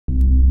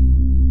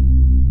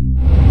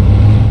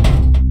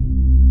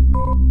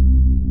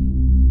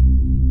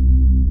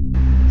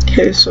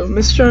Okay, so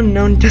Mr.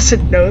 Unknown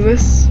doesn't know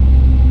this,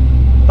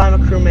 but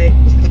I'm a crewmate.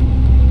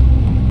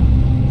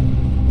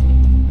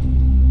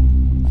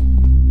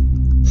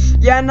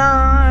 Yeah,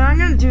 nah, I'm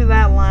gonna do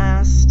that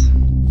last.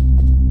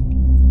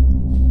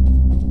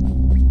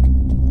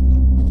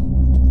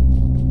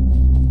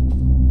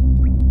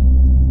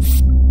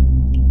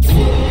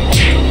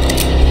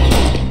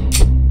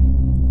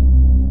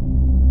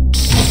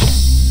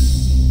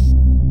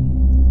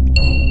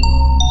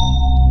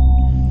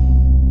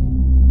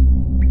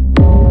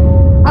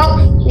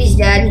 He's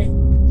dead.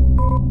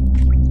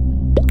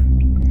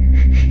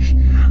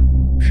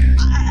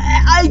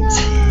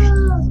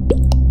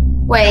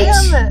 Wait.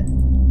 Damn it.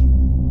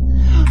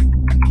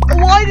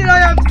 Why did I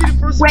have to be the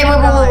first one to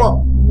die?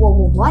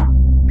 What?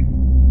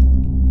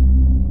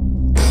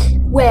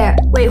 Where?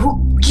 Wait, who?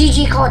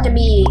 GG called the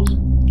meeting.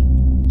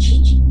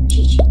 GG.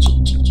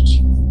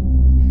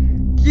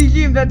 GG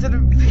invented a...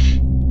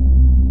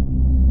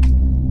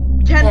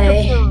 Can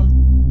confirm.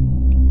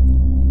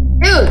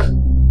 Dude,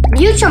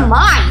 mute your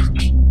mic.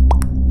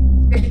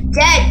 You're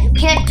dead. You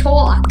can't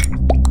talk.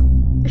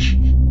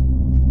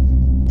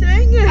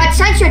 Dang it. But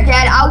since you're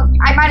dead,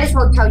 I might as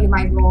well tell you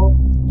my role.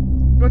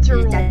 What's your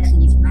role? It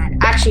doesn't even matter.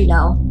 Actually,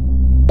 no.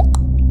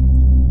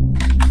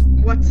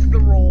 What's the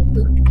role?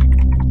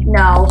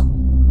 No.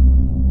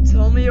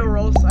 Tell me or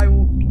else I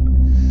will...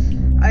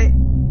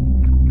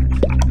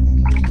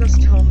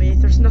 Just tell me.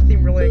 There's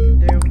nothing really I can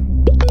do.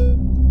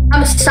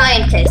 I'm a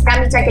scientist. That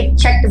means I can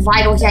check the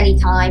vitals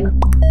anytime.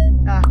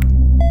 Ah.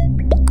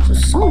 So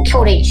someone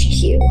killed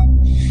HQ.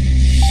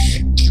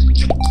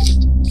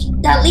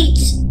 That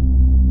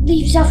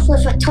leaves us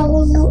with a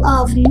total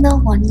of no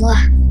one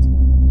left.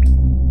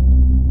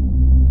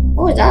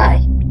 What was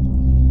I?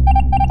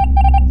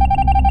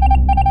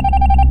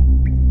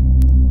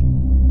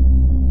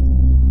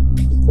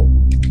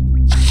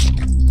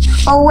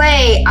 Oh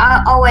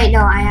wait,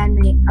 no, I had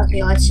me.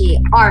 Okay, let's see.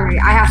 Armory.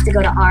 I have to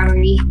go to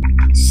Armory.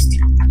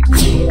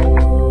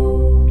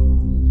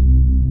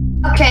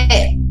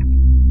 Okay.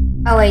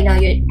 Oh wait, no,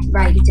 you're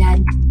right, you're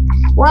dead.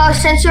 Well,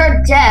 since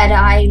you're dead,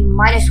 I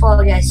might as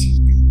well just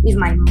leave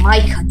my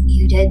mic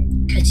unmuted,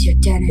 because you're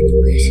dead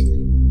anyways.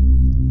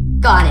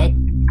 Got it.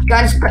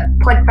 Guns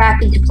put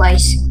back into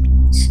place.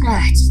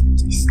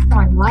 It's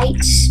on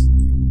lights.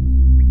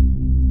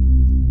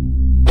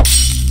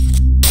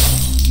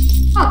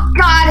 Oh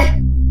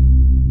god!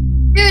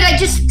 Dude, I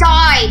just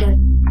died!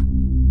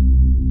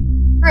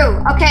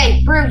 Brew,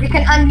 okay, Brew, you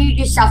can unmute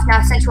yourself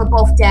now since we're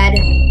both dead.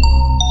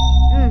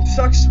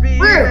 Sucks to be you,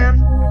 man.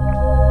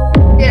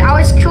 Dude, I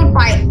was killed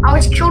by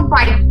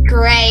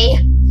Gray.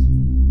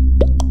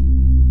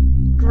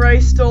 Gray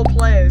still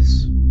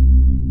plays.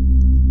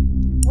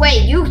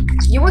 Wait, you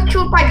were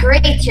killed by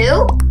Gray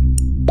too?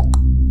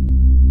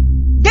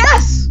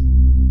 Yes!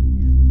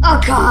 Oh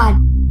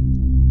god.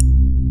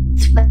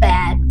 It's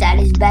bad. That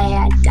is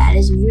bad. That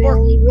is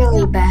really,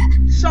 really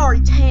bad.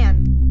 Sorry,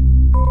 Tan.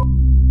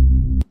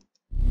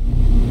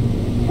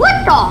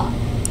 What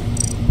the?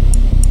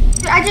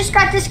 I just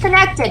got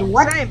disconnected.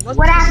 What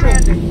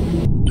happened?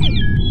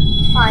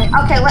 Fine.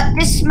 Okay,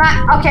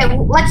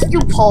 let's do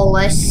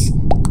Polus.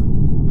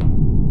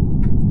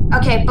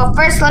 Okay, but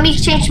first let me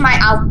change my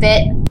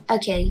outfit.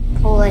 Okay,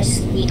 Polus.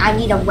 I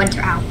need a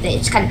winter outfit.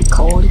 It's gonna be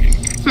cold.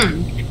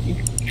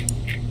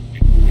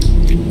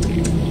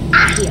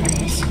 Ah, here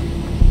it is.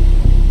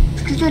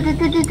 Okay,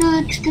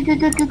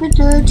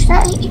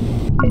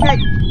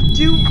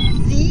 do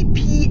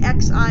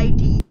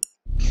VPXID.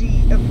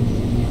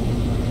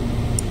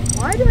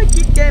 Why do I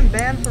keep getting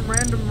banned from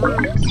random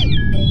rooms?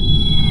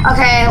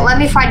 Okay, let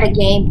me find a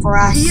game for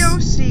us.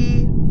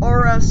 COC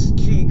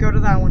RSG. Go to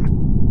that one.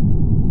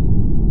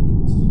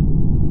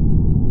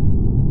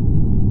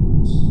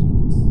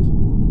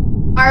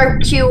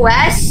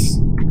 RQS?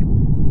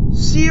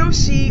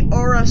 COC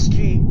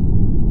RSG.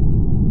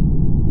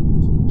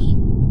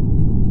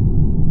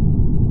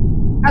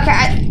 Okay,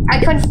 I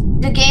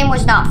couldn't. The game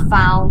was not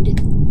found.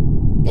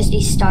 Because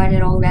they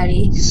started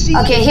already.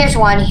 Okay, here's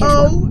one.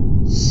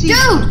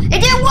 Dude, it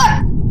didn't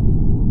work!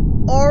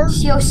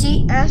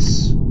 RSG.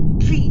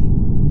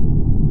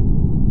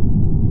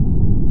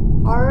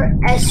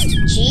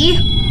 RSG?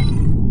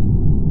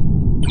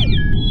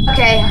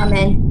 Okay, I'm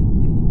in.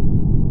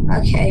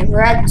 Okay,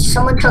 red.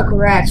 Someone took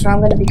red, so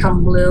I'm gonna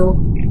become blue.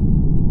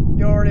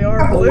 You already are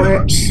Purple blue.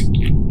 works.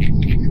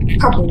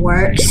 Purple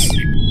works.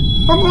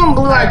 Purple and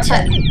blue are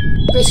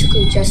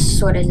basically just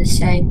sort of the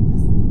same.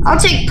 I'll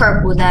take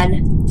purple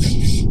then.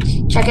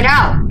 Check it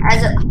out.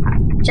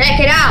 Check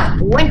it out.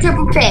 Winter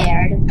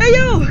prepared. Hey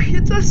yo,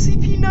 it's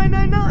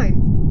SCP-999.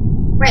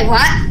 Wait,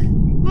 what?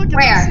 Look, it's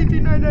Where?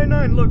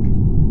 SCP-999. Look,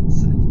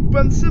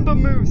 when Simba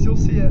moves, you'll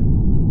see it.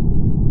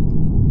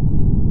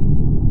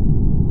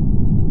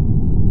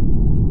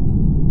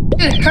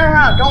 Dude, turn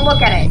around. Don't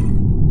look at it.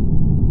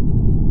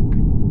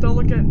 Don't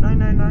look at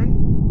 999.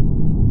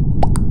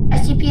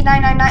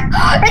 SCP-999.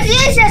 It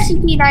is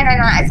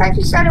SCP-999. I thought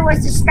you said it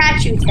was the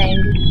statue thing.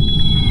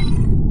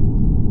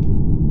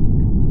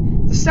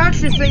 The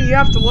statue thing you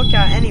have to look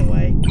at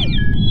anyway.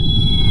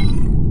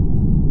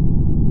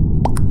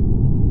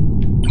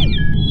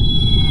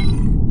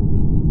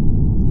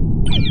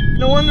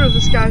 No wonder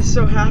this guy's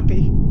so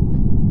happy.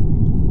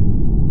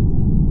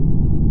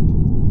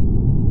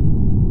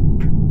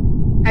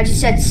 I just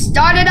said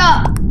start it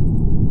up.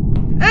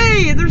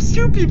 Hey, there's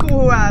 2 people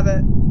who have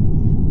it.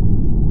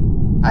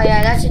 Oh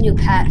yeah, that's a new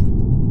pet.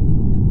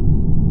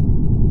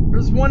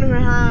 There's one who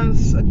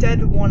has a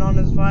dead one on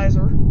his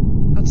visor.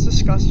 That's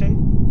disgusting.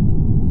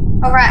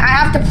 Alright, I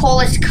have to pull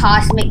this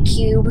cosmic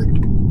cube.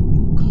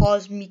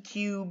 Cosmic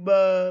cube.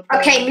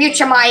 Okay, mute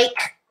your mic.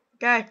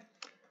 Okay.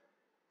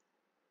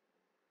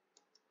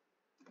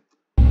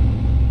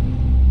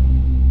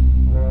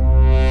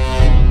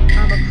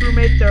 I'm a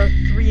crewmate. There are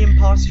 3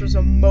 imposters: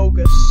 a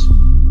Mogus,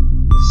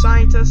 the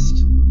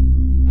scientist,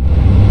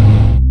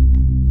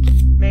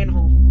 main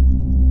hall.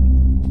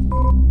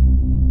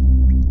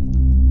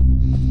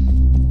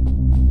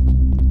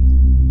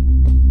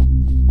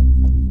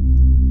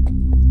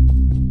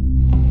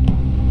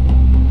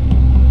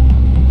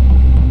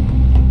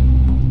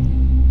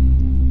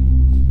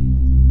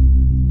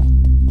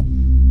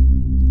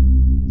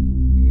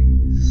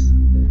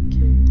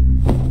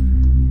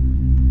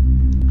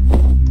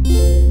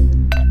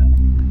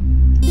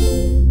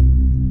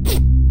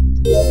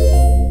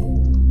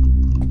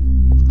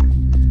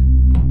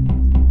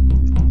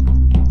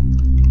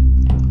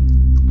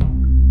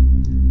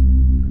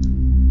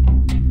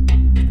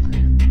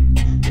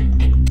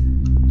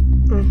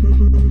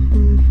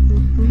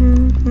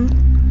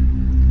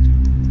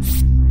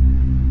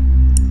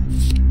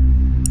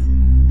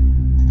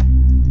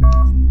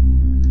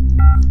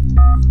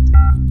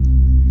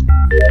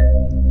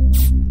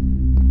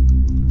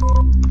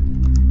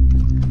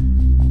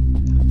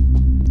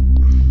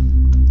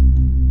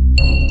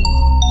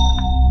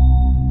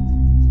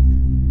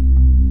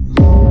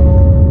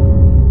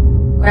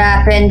 What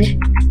happened?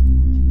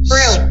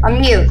 Brew,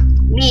 unmute.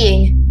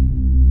 Meeting.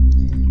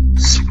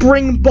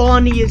 Spring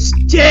Bonnie is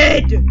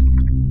dead!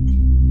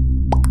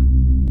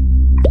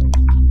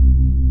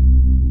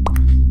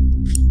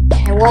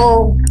 Okay,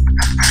 whoa.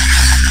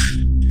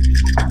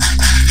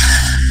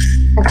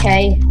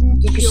 Okay.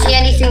 Did you see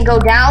anything go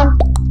down?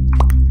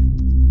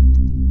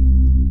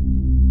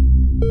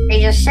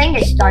 They just saying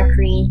it's dark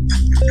green.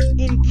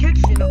 In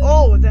kitchen.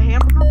 Oh, the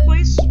hamburger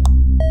place?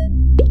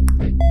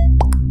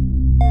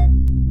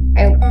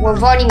 Okay, we're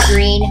voting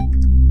green.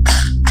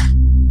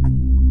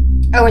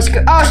 Oh, it's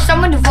good. Oh,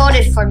 someone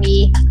voted for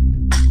me.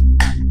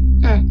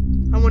 I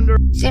wonder.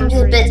 Seems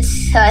a bit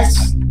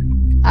sus.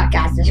 Oh,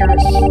 God, this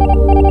hurts.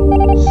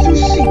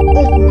 Susie!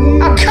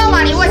 Oh, come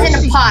on, he wasn't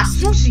a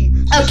imposter. Susie!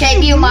 Okay,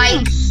 mute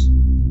mic.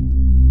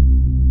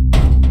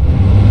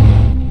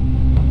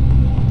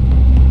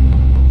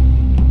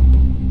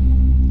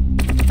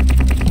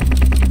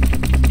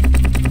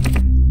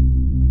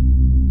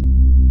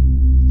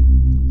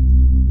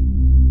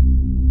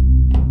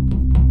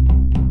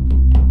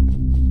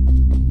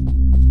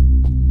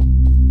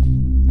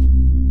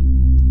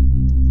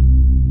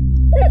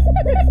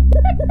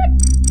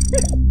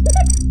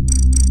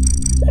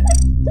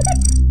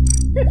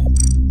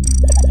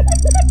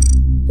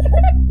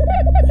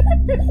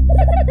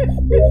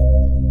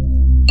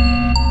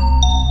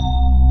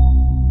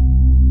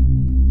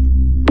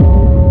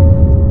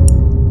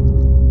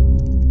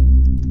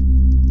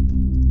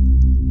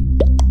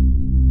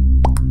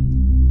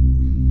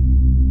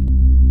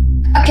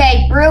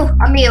 Okay, Brew,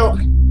 I'm mute.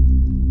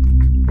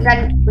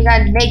 We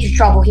got major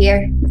trouble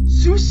here.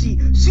 Susie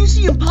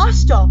and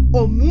pasta.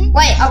 Oh,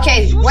 Wait,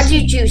 okay, Susie. what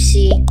did you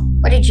see?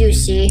 What did you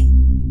see?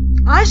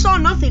 I saw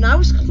nothing. I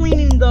was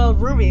cleaning the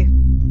ruby.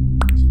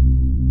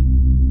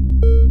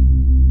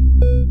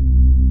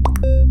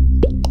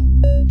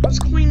 I was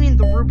cleaning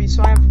the ruby,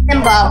 so I have.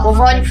 Simba, we're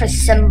voting for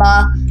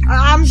Simba.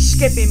 I'm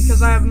skipping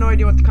because I have no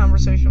idea what the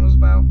conversation was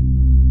about.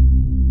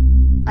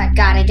 My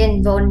God, I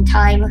didn't vote in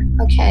time.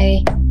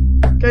 Okay.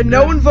 Okay,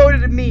 no one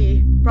voted at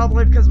me.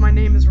 Probably because my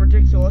name is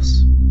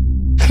ridiculous.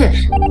 Yeah,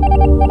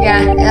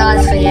 it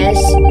honestly is.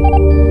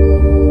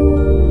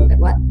 Wait,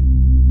 what?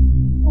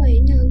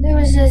 Wait, no, there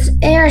was this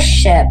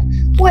airship.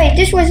 Wait,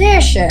 this was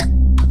airship.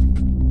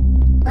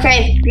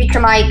 Okay, mute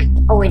your mic.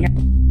 Oh, wait, no.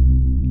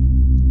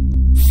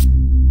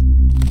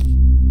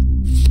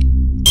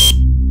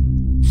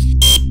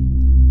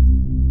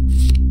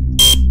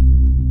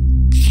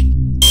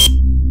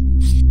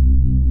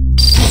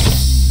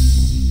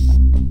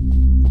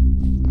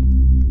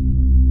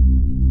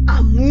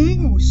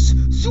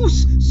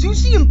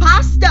 Susie and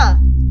pasta.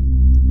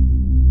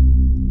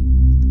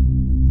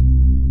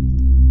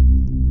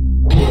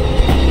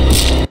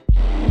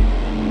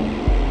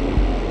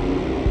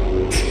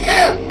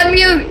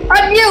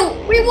 Unmute!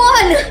 We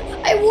won!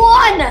 I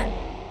won!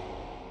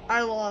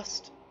 I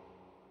lost.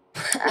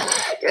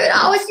 Dude,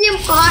 I was the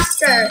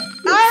imposter.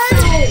 I had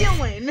a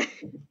feeling.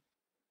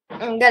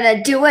 I'm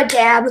gonna do a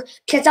dab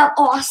because I'm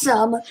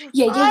awesome.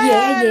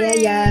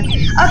 Yeah.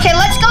 Okay,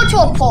 let's go to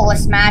a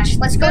Polis match.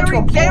 Let's go to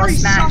a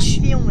Polis match.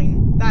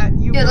 Feeling that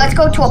you Dude, let's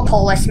go to a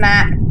Polis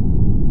match.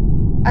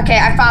 Okay,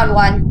 I found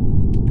one.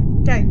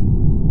 Okay.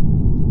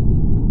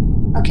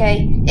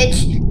 Okay,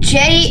 it's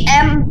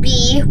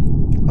JMB.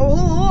 Oh,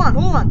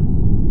 hold on.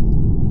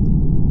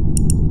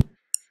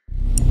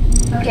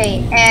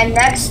 Okay, and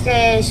next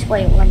is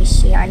wait. Let me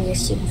see. I need to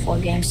see before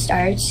game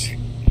starts.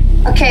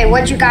 Okay,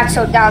 what you got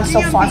down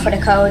so far for the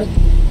code?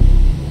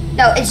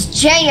 No, it's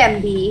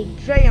JMB.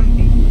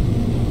 JMB.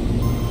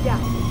 Yeah.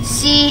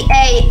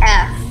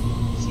 CAF.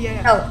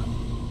 CAF. No.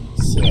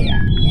 CAF.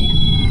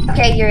 Yeah.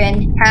 Okay, you're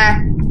in.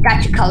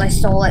 Got your color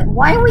stolen.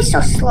 Why are we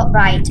so slow?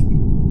 Right.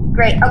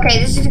 Great. Okay,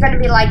 this is gonna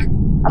be like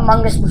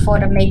Among Us before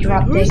the major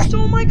update. Who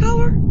stole my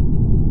color?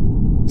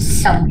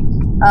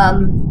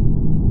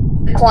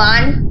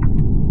 Quan.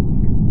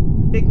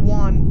 Big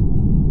one.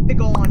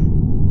 Big on.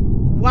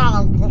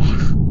 Wow.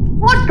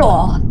 What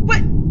the?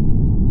 What?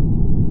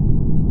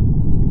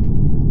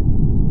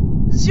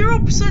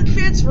 0%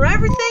 chance for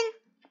everything?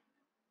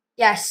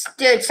 Yes,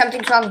 dude,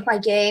 something's wrong with my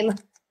game.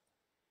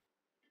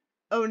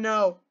 Oh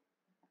no.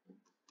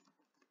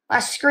 My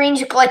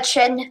screen's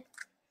glitching.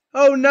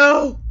 Oh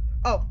no.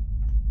 Oh.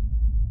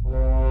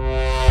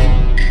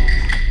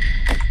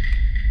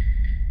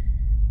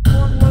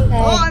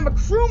 Oh, I'm a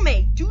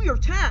crewmate. Do your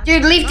task.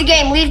 Dude, leave the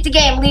game, leave the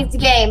game, leave the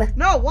game.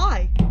 No,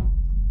 why?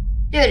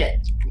 Dude,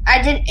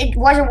 it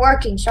wasn't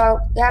working, so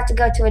you have to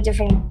go to a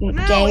different game.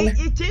 No,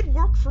 it did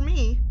work for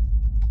me.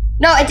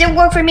 No, it didn't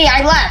work for me.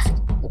 I left.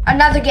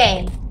 Another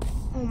game.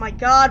 Oh my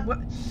god, what?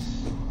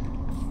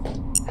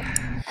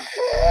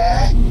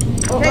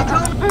 Okay,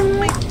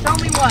 tell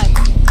me what.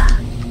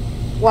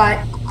 What?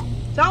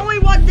 Tell me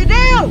what to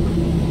do!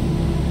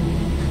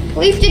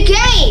 Leave the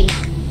game!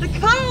 The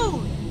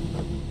code!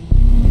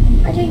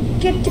 I didn't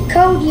get the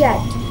code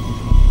yet.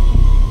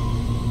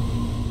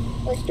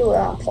 Let's do it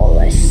on pull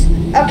list.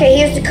 Okay,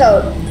 here's the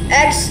code.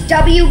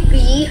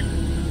 XWB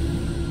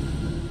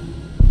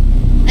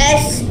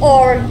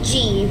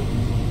SRG.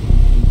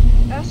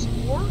 S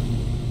or?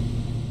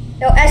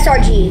 No,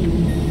 SRG.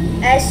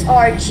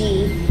 SRG.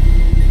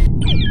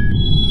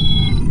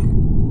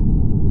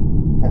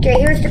 Okay,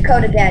 here's the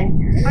code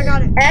again. I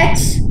got it.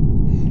 X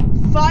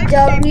 5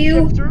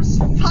 W shapeshifters,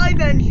 5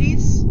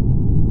 NGs.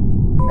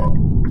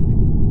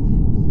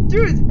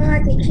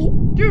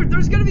 Dude,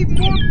 there's gonna be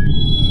more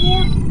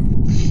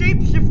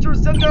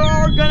shapeshifters than there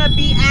are gonna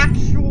be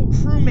actual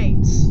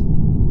crewmates.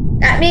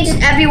 That means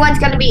every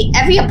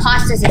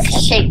imposter's a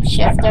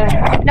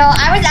shapeshifter. No,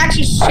 I was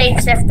actually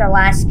shapeshifter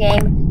last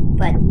game,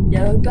 but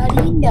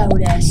nobody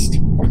noticed.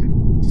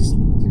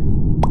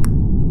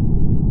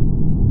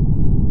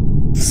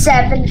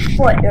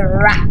 7-foot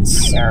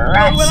rats.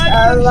 Rats when I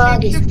are become long.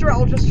 shapeshifter,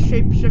 I'll just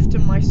shapeshift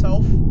him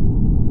myself.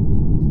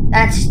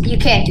 You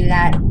can't do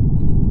that.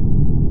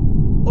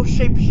 I'll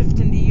shapeshift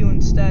into you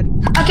instead.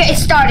 Okay,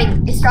 it's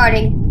starting. It's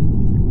starting.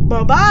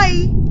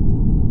 Bye-bye!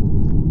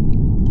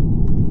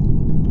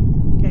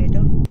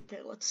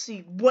 Okay, let's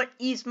see. What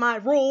is my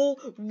role?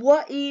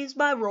 What is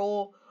my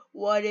role?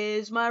 What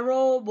is my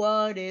role?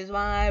 What is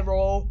my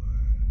role?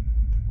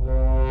 I'm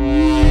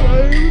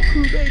a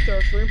crewmate. There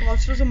are 3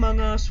 imposters among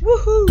us.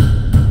 Woohoo!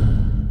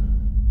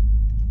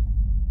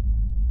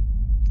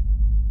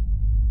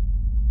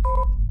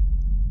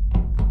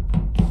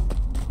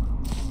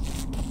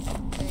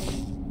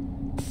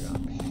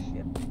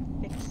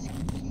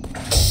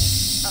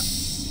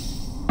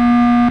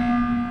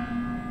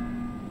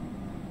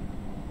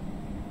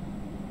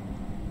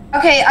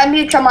 Okay,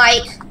 unmute your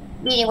mic.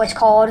 Meeting was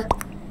called.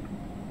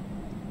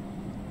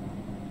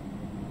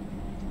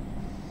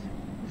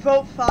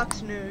 Vote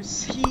Fox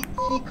News. He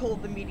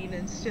called the meeting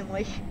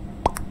instantly.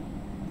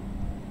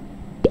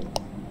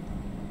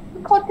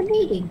 Who called the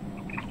meeting?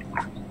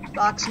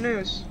 Fox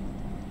News.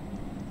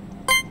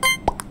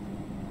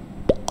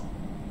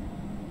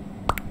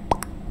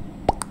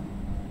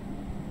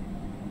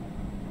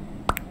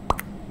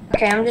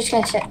 Okay, I'm just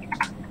gonna say.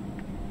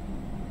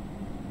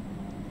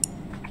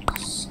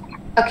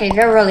 Okay,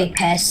 they're really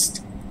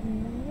pissed.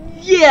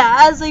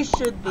 Yeah, as they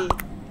should be.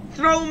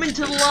 Throw him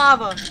into the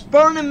lava.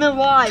 Burn him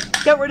alive.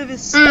 Get rid of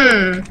his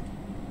skin.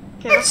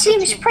 Okay, That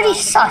seems pretty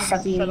sus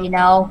of you, you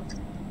know.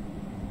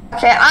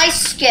 Okay, I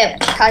skipped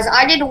because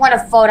I didn't want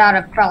to vote out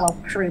a fellow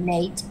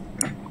crewmate.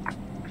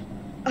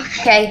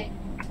 Okay.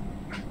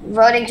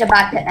 Voting's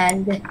about to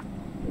end.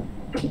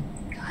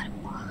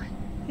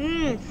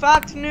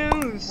 Fox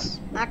News.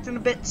 Acting a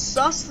bit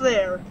sus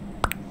there.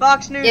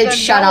 Fox News Dude, and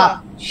shut Noah.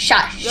 up.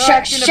 Shush.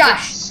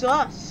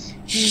 Sus.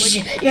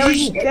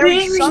 Like,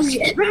 very sus.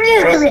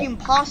 Sus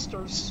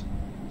imposters.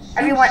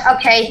 Everyone,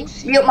 okay.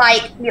 Mute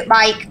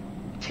mic.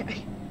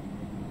 Okay.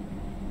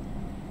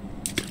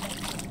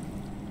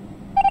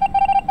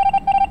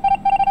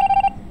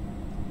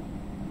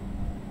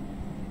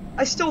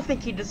 I still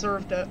think he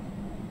deserved it.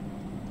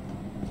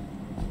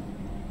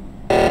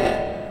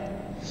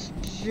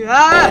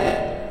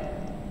 Yeah.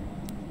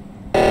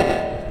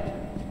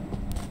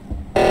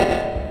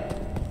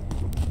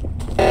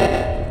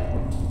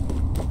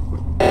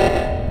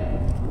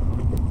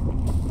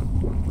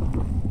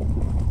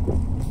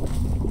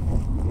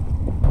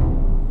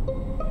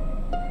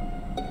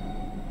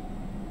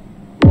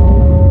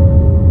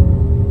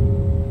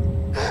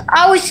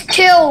 I was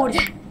killed.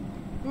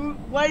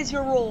 What is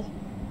your role?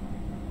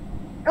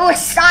 I was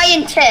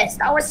scientist,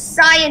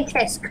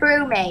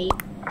 crewmate.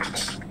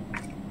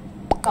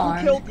 Who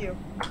killed you?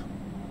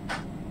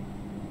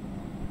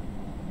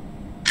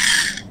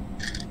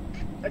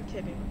 I'm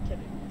kidding.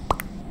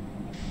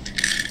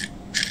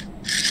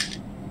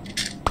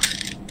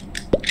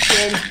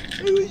 Dude.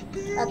 It was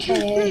bad.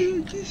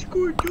 Okay.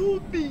 Discord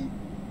told me.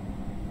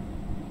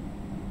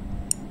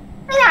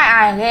 Get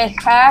out of here,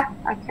 huh?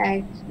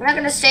 Okay. I'm not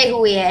gonna say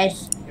who he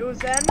is. It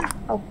was N?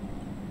 Oh.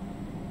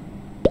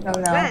 No,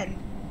 no. Zen.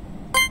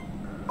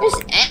 Who's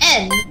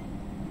N?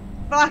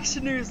 Fox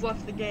News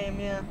left the game,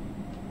 yeah.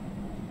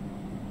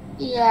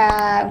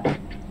 Yeah.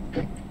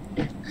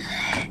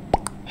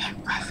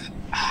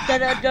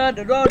 Dude,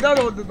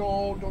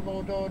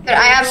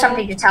 I have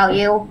something to tell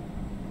you.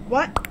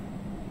 What?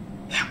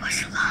 It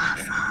was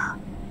lava.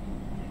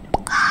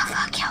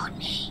 Lava killed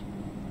me.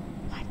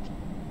 What?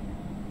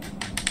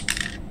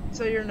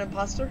 So you're an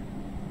imposter?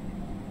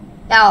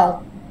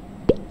 No.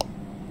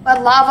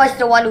 But lava's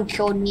the one who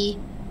killed me.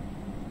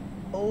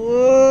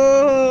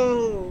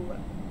 Oh.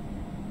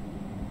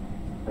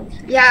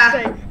 Yeah.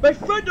 Say, my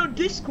friend on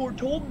Discord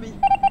told me.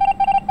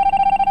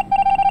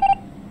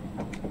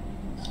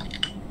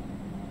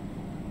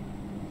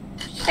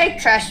 Say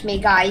trust me,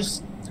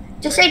 guys.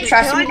 Just say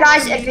trust me,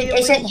 guys. If it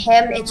isn't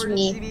him, it's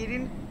me.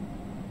 Meeting?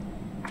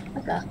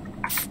 Okay.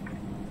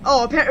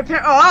 Oh,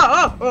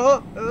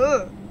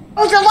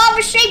 Oh, it's a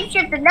lava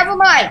shapeshifter. Never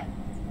mind.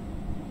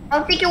 I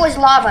don't think it was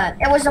lava.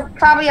 It was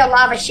probably a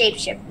lava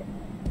shapeshifter.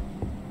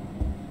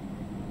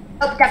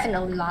 Oh,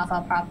 definitely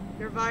lava, probably.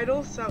 Your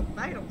vitals? So,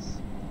 vitals.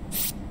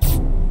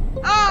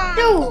 Ah!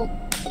 Dude,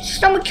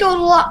 someone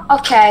killed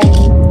Okay.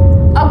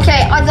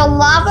 Okay, the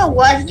lava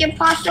was the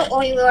imposter,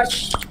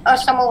 or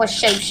someone was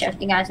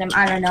shapeshifting as him.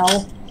 I don't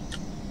know.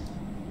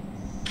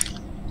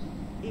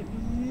 It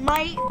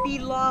might be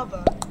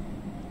lava.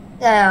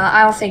 Yeah,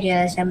 I don't think it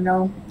is him,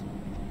 though.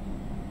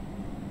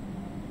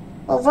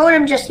 Well, vote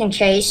him just in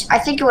case. I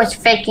think it was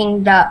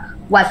faking the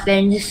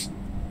weapons.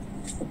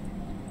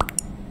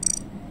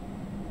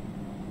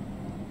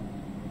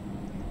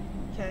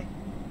 Okay.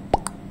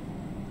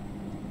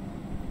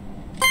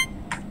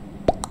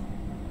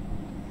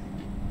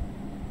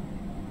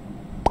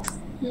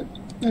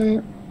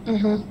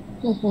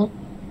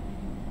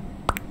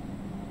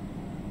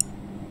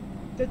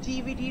 The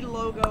DVD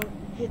logo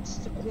hits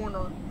the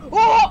corner.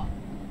 Oh!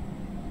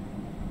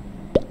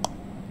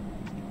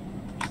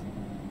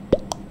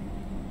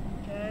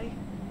 Okay.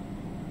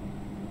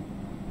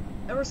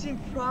 Ever seen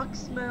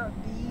Proxima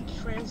B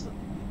translate?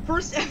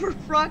 First ever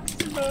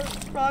Proxima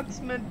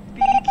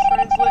B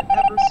translate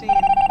ever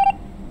seen.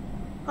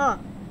 Huh.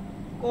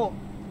 Cool.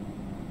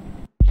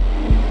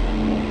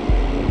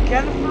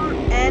 Jennifer,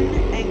 N,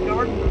 and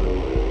Gardner.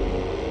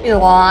 You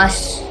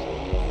lost.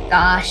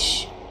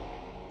 Gosh.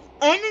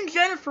 N and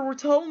Jennifer were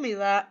telling me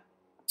that.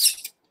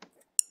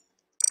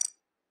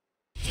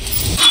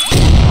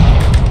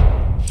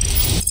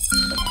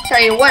 So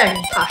you weren't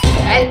imposter,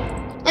 right?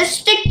 Let's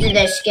stick to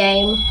this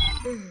game.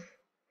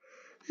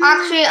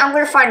 Actually, I'm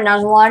gonna find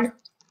another one.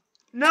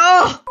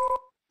 No!